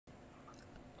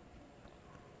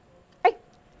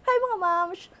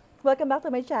moms! Welcome back to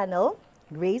my channel,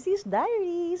 Gracie's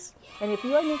Diaries. And if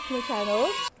you are new to my channel,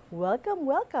 welcome,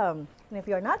 welcome. And if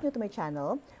you are not new to my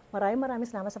channel, maraming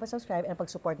salamat sa pag-subscribe and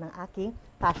pag-support ng aking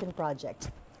passion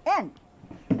project. And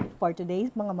for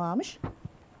today's mga moms,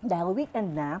 dahil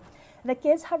weekend na, the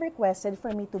kids have requested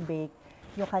for me to bake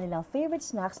yung kanilang favorite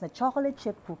snacks na chocolate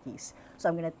chip cookies. So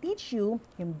I'm gonna teach you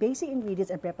yung basic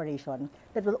ingredients and preparation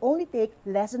that will only take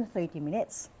less than 30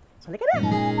 minutes. So look at that!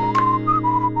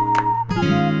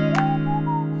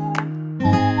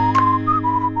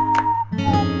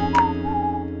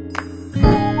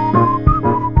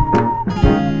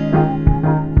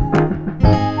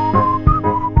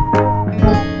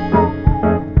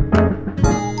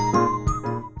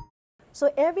 So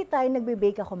every time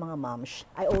nagbe-bake ako mga moms,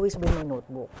 I always bring my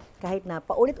notebook. Kahit na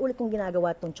paulit-ulit kong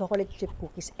ginagawa itong chocolate chip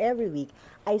cookies every week,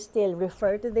 I still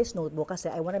refer to this notebook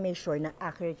kasi I want to make sure na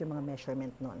accurate yung mga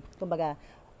measurement nun. Kumbaga,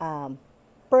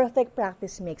 perfect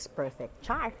practice makes perfect.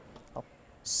 Char!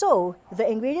 So, the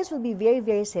ingredients will be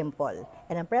very simple.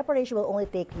 And ang preparation will only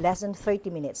take less than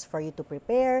 30 minutes for you to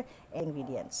prepare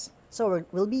ingredients. So,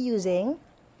 we'll be using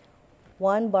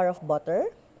 1 bar of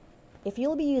butter. If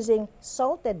you'll be using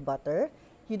salted butter,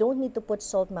 you don't need to put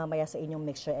salt mamaya sa inyong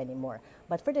mixture anymore.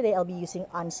 But for today, I'll be using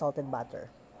unsalted butter.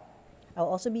 I'll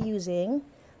also be using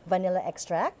vanilla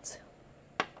extract,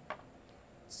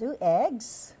 2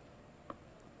 eggs,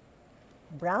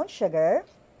 brown sugar,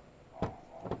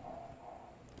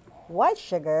 white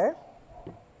sugar,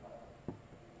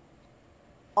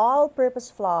 all-purpose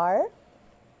flour,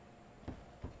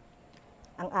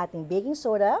 ang ating baking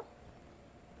soda,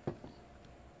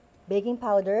 baking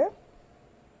powder,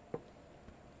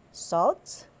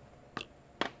 salt,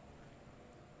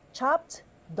 chopped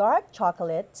dark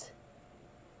chocolate,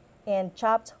 and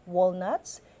chopped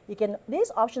walnuts. This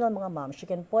is optional mga moms. You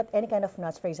can put any kind of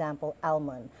nuts, for example,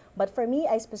 almond. But for me,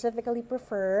 I specifically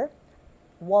prefer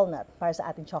walnut para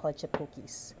sa ating chocolate chip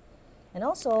cookies. And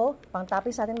also, pang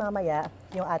toppings natin mamaya,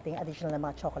 yung ating additional na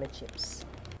mga chocolate chips.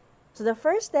 So the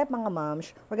first step mga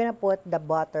moms, we're gonna put the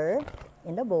butter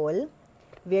in the bowl.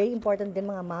 Very important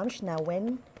din mga moms na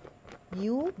when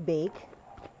you bake,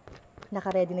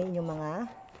 naka-ready na inyong mga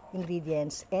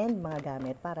ingredients and mga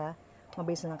gamit para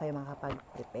mabilis na lang kayo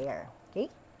makapag-prepare. Okay?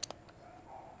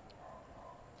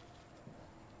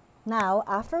 Now,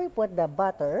 after we put the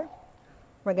butter,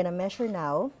 we're gonna measure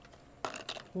now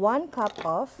 1 cup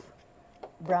of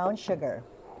brown sugar.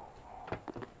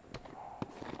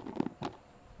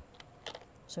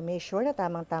 So, make sure na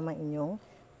tamang-tama inyong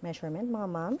measurement mga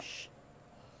moms.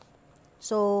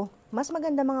 So, mas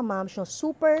maganda mga moms yung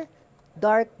super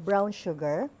dark brown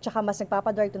sugar. Tsaka mas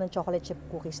nagpapadark ito ng chocolate chip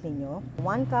cookies ninyo.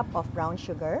 1 cup of brown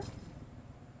sugar.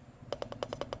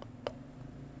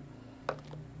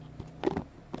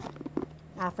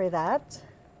 After that,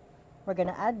 we're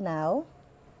gonna add now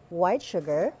white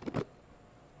sugar.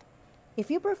 If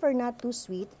you prefer not too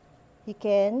sweet, you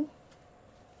can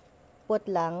put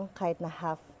lang kahit na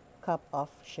half cup of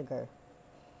sugar.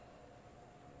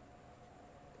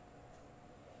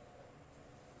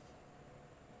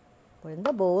 Put in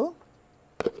the bowl.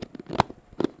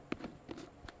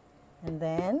 And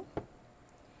then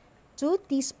 2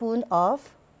 teaspoons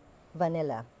of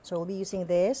vanilla. So we'll be using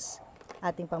this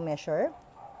ating pang measure.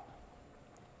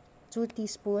 2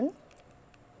 teaspoons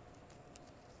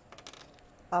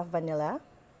of vanilla.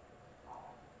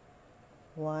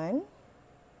 1.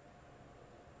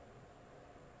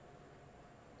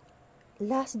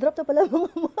 Last drop na pala mga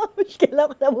moms.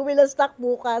 Kailangan ko na bumili ng stock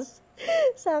bukas.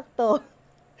 Sakto.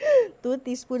 2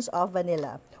 teaspoons of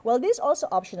vanilla. Well, this is also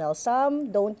optional. Some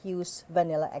don't use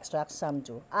vanilla extract, some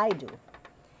do. I do.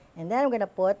 And then I'm gonna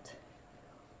put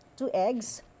 2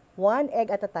 eggs. 1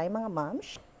 egg at a time, mga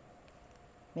moms.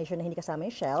 Make sure na hindi kasama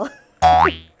yung shell.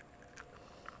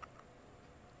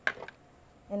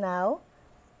 And now,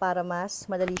 para mas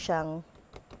madali siyang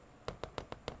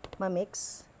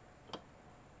ma-mix,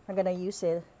 I'm gonna use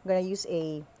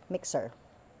a mixer.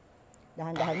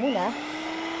 Dahan-dahan muna.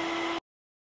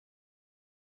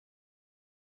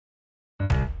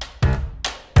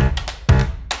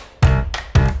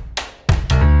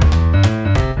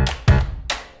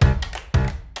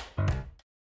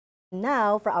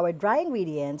 Now, for our dry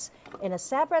ingredients, in a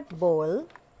separate bowl,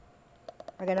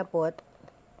 we're gonna put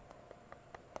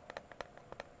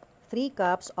 3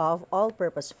 cups of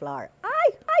all-purpose flour.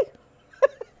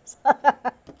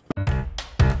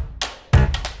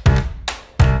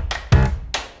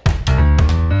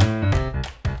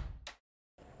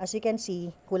 As you can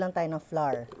see, kulang tayo ng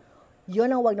flour.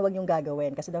 Yun ang wag na wag yung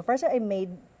gagawin. Kasi the first time I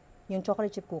made yung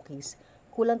chocolate chip cookies,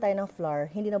 kulang tayo ng flour,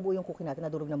 hindi nabuo yung cookie natin,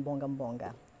 nadurog ng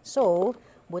bonggang-bongga. So,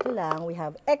 buti lang, we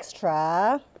have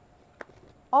extra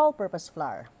all-purpose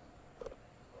flour.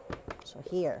 So,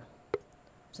 here.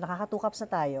 So, nakaka 2 cups na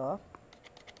tayo.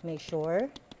 Make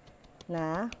sure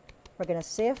na we're gonna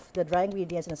sift the dry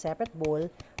ingredients in a separate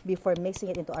bowl before mixing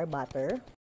it into our batter.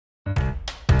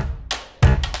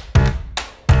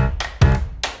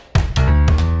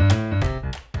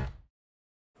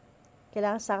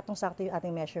 Kailangan saktong-sakto yung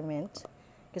ating measurement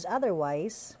because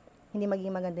otherwise, hindi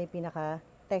magiging maganda yung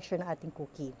pinaka-texture ng ating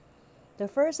cookie.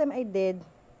 The first time I did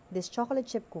this chocolate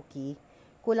chip cookie,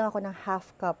 kulang ako ng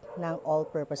half cup ng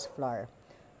all-purpose flour.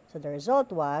 So the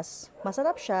result was,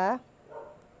 masarap siya,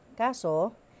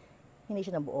 kaso, hindi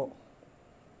siya nabuo.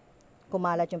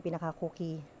 Kumalat yung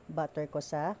pinaka-cookie butter ko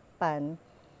sa pan.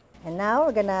 And now,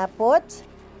 we're gonna put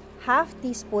half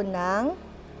teaspoon ng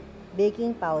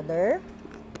baking powder.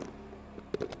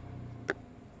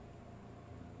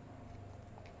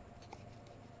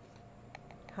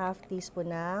 Half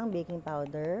teaspoon ng baking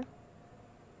powder.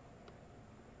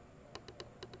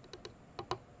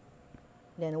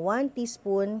 Then 1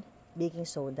 teaspoon baking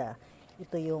soda.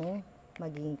 Ito yung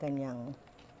magiging kanyang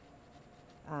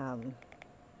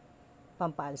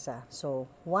pampalsa. So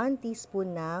 1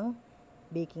 teaspoon ng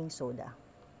baking soda.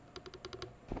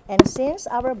 And since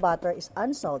our butter is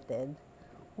unsalted,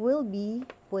 we'll be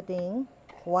putting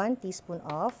 1 teaspoon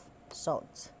of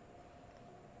salt.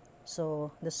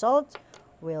 So the salt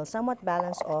will somewhat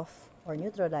balance off or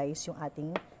neutralize yung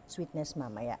ating sweetness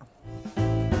mamaya.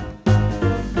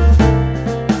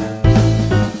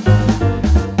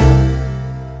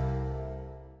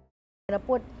 We're gonna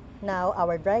put now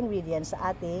our dry ingredients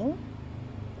sa ating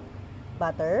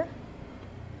butter.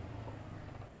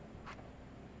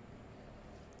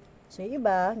 So yung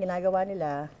iba, ginagawa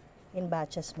nila in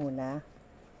batches muna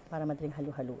para madaling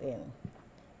halu-haluin.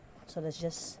 So let's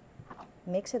just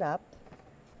mix it up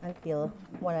until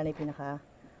wala na yung pinaka-flour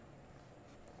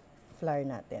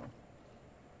natin.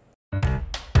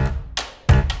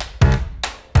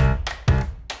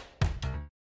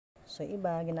 So,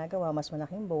 iba, ginagawa, mas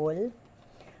malaking bowl.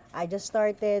 I just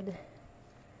started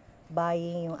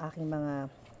buying yung aking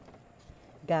mga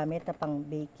gamit na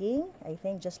pang-baking. I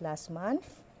think just last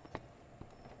month.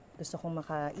 Gusto kong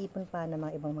makaipon pa ng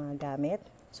mga ibang mga gamit.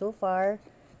 So far,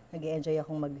 nag-i-enjoy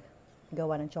akong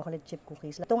gawa ng chocolate chip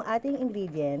cookies. Itong ating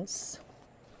ingredients,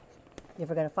 if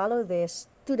we're gonna follow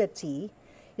this to the T,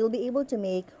 you'll be able to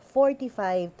make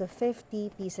 45 to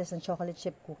 50 pieces ng chocolate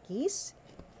chip cookies.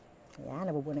 Ayan,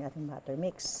 nabubuo na yung ating batter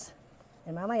mix.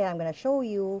 And mamaya, I'm gonna show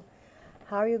you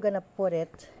how you're gonna put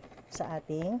it sa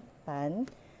ating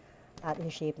pan at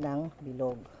i-shape ng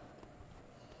bilog.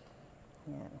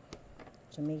 Ayan.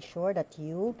 So, make sure that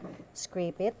you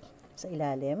scrape it sa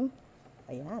ilalim.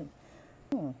 Ayan.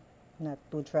 Not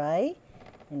too dry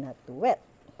and not too wet.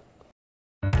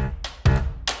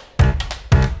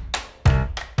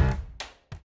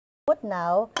 Put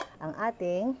now ang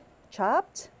ating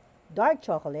chopped dark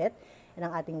chocolate and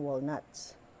ang ating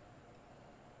walnuts.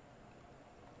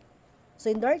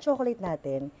 So, yung dark chocolate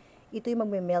natin, ito yung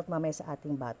magme-melt mamaya sa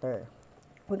ating butter.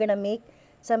 We're gonna make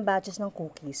some batches ng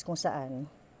cookies kung saan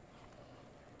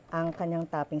ang kanyang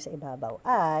topping sa ibabaw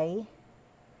ay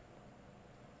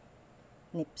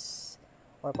nips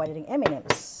or pwede ring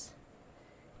M&M's.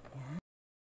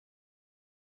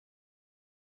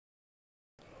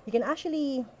 You can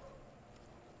actually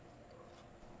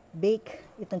bake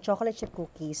itong chocolate chip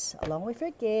cookies along with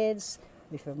your kids,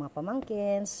 with your mga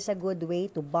pamangkins. It's a good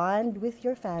way to bond with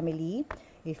your family,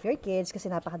 with your kids, kasi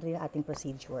napakadali ng ating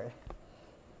procedure.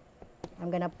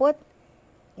 I'm gonna put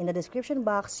in the description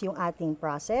box yung ating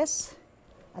process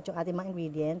at yung ating mga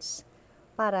ingredients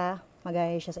para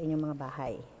magaya siya sa inyong mga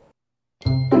bahay.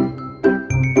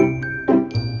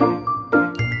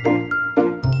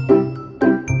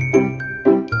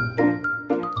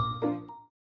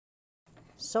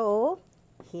 So,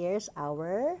 here's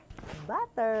our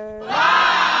butter.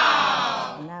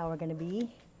 Wow! Now, we're gonna be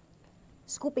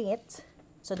scooping it.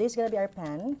 So, this is gonna be our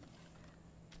pan.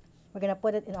 We're gonna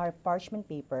put it in our parchment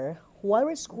paper.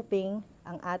 While we're scooping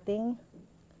ang ating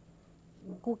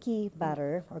cookie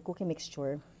batter or cookie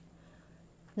mixture,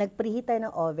 nag-preheat tayo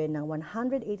ng oven ng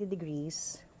 180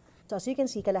 degrees. So, as you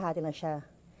can see, kalahati na siya.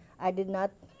 I did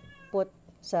not put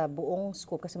sa buong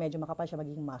scoop kasi medyo makapal siya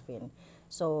magiging muffin.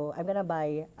 So, I'm gonna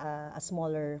buy a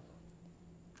smaller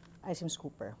ice cream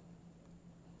scooper.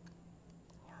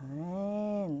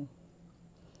 Yan.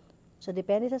 So,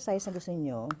 depende sa size na gusto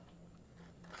niyo,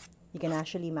 you can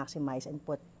actually maximize and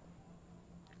put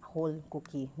whole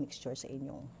cookie mixture sa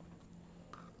inyong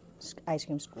ice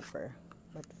cream scooper.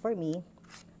 But for me,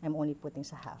 I'm only putting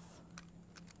sa half.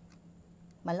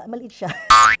 Maliit siya.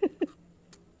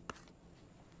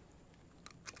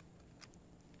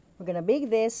 We're gonna bake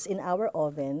this in our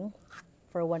oven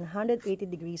for 180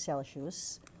 degrees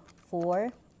Celsius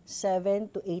for 7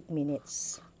 to 8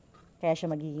 minutes. Kaya siya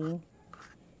magiging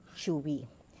chewy.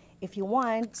 If you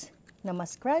want na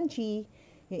mas crunchy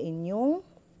yung inyong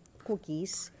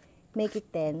cookies, make it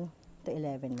 10 to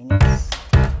 11 minutes.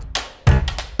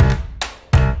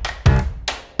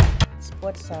 Let's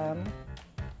put some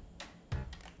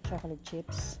chocolate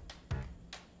chips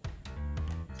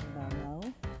sa babaw.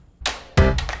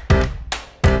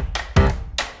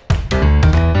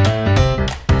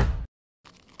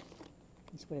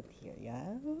 Let's put it here.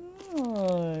 Yan.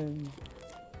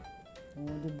 O,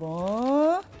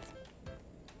 diba?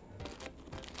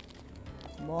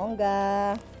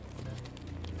 Bongga.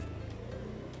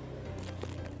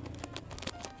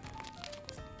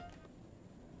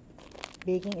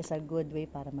 Baking is a good way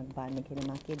para mag-bonding kayo ng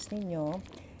mga kids ninyo.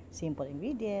 Simple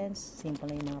ingredients, simple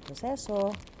na yung mga proseso.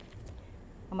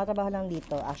 Ang matrabaho lang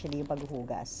dito, actually, yung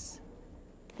paghuhugas.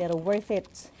 Pero worth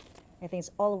it. I think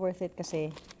it's all worth it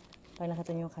kasi pag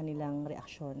nakita nyo yung kanilang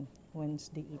reaction once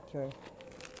they eat your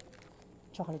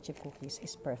chocolate chip cookies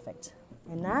is perfect.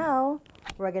 And now,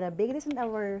 we're gonna bake this in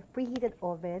our preheated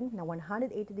oven na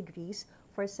 180 degrees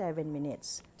for 7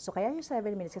 minutes. So, kaya yung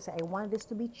 7 minutes kasi I want this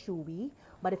to be chewy.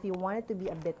 But if you want it to be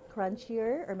a bit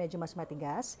crunchier or medyo mas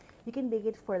matigas, you can bake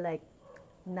it for like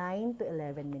 9 to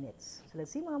 11 minutes. So, let's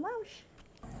see mga moms.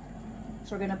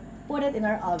 So, we're gonna put it in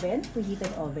our oven, preheated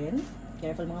oven.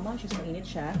 Careful mga moms, kasi mainit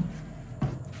siya.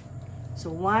 So,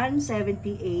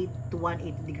 178 to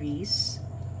 180 degrees.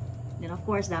 Then, of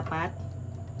course, dapat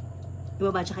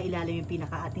ibaba tsaka ilalim yung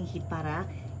pinaka-ating heat para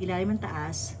ilalim ang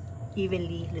taas,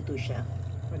 evenly luto siya.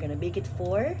 We're gonna bake it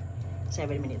for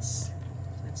 7 minutes.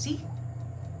 Let's see.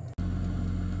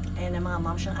 Ayan na mga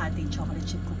moms yung ating chocolate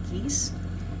chip cookies.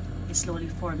 It's slowly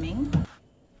forming.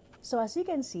 So as you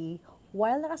can see,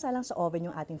 while nakasalang sa oven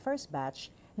yung ating first batch,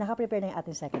 nakaprepare na yung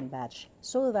ating second batch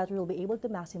so that we'll be able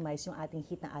to maximize yung ating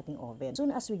heat ng ating oven.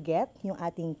 Soon as we get yung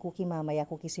ating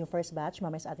cookies yung first batch,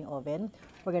 mamaya sa ating oven,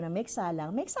 we're gonna make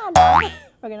salang.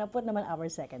 We're gonna put naman our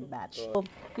second batch. So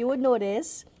you would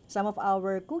notice, some of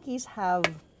our cookies have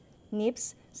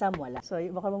nips, some wala. So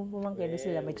baka bumangkin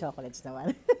sila may chocolates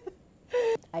naman.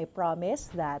 I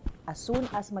promise that as soon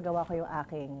as magawa ko yung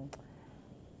aking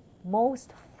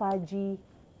most fudgy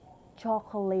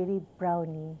chocolatey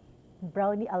brownie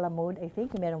a la mode, I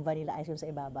think, yung merong vanilla ice cream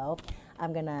sa ibabaw,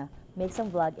 I'm gonna make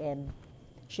some vlog and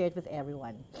share it with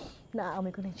everyone.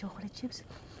 Naaamoy ko na yung chocolate chips.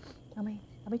 Amoy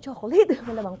chocolate.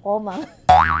 Malamang komang.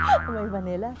 Amoy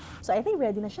vanilla. So I think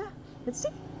ready na siya. Let's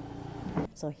see.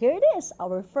 So here it is,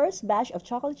 our first batch of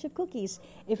chocolate chip cookies.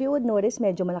 If you would notice,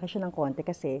 medyo malaki siya ng konti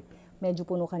kasi medyo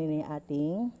puno kanina yung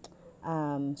ating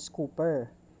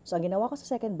scooper. So ang ginawa ko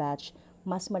sa second batch,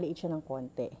 mas maliit siya ng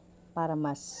konti para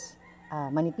mas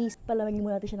manipis. Palamagin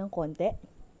muna natin siya ng konti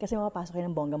kasi mapapasok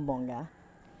kayo ng bonggang-bongga.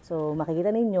 So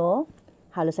makikita ninyo,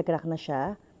 halos sa crack na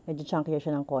siya. Medyo chunkier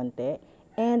siya ng konti.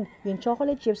 And yung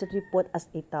chocolate chips that we put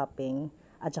as a topping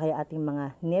at saka yung ating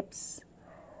mga nips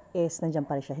is nandiyan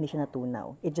pa rin siya, hindi siya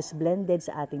natunaw. It just blended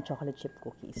sa ating chocolate chip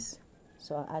cookies.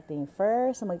 So ang ating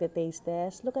first na magte-taste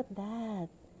test, look at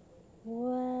that.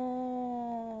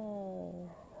 Wow!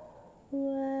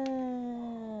 Wow!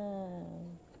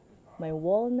 May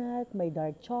walnut, may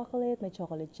dark chocolate, may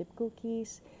chocolate chip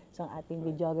cookies. So ang ating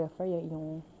videographer,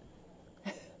 yung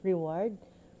reward.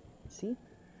 See?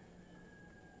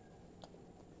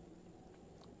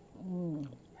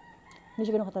 Hindi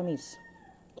siya ganun katamis.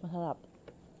 Masarap.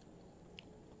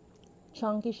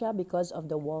 Chunky siya because of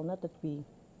the walnut that we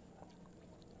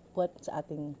put sa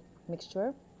ating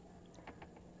mixture.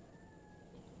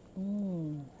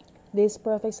 This is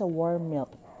perfect sa warm milk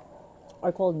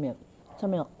or cold milk. Sa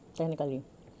milk, technically.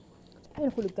 Ay,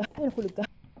 nahulog ka.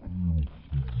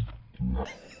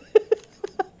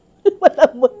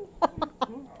 Malambot.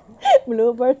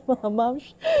 Blooper, mga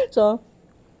moms. So,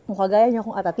 kung kagaya niyo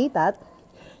kung atatitat,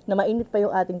 na mainit pa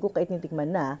yung ating cook kahit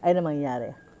nitikman na, ay na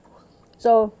mangyayari.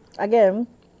 So, again,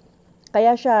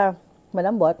 kaya siya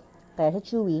malambot, kaya siya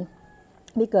chewy,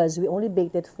 because we only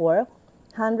baked it for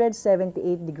 178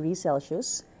 degrees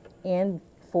Celsius and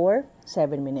for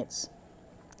 7 minutes.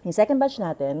 Yung second batch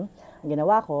natin, ang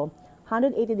ginawa ko,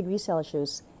 180 degrees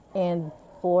Celsius and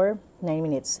for 9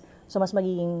 minutes. So, mas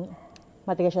magiging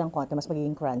matigas siya ng konti, mas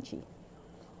magiging crunchy.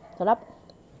 Sarap.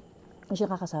 Hindi siya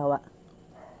kakasawa.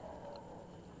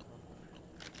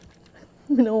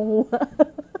 Nangunguha.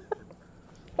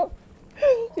 So,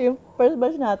 yung first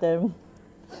batch natin,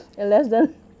 in less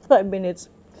than 5 minutes,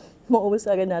 maubos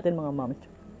agad natin mga moms.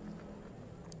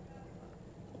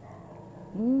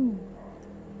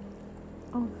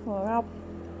 Sarap.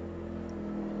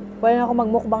 Pwede na ako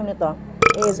magmukbang nito.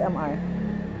 ASMR.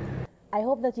 I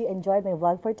hope that you enjoyed my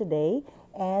vlog for today.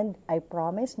 And I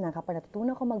promise na kapag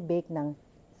natutunan ko mag-bake ng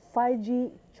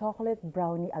fudgy chocolate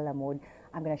brownie a la mode,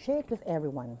 I'm gonna share it with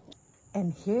everyone.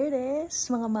 And here it is,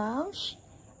 mga moms,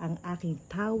 ang aking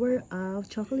tower of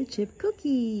chocolate chip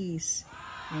cookies.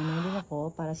 Ay, nandun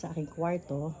ako para sa aking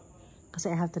kwarto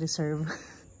kasi I have to reserve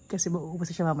kasi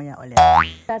mauubos siya mamaya ulit.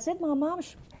 That's it, mga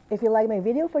moms. If you like my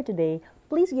video for today,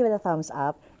 please give it a thumbs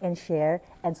up and share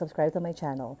and subscribe to my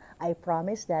channel. I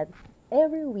promise that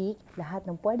every week, lahat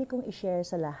ng pwede kong i-share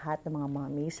sa lahat ng mga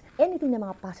mommies, anything na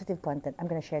mga positive content,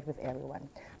 I'm gonna share it with everyone.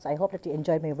 So I hope that you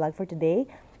enjoyed my vlog for today.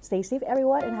 Stay safe,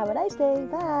 everyone, and have a nice day.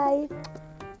 Bye!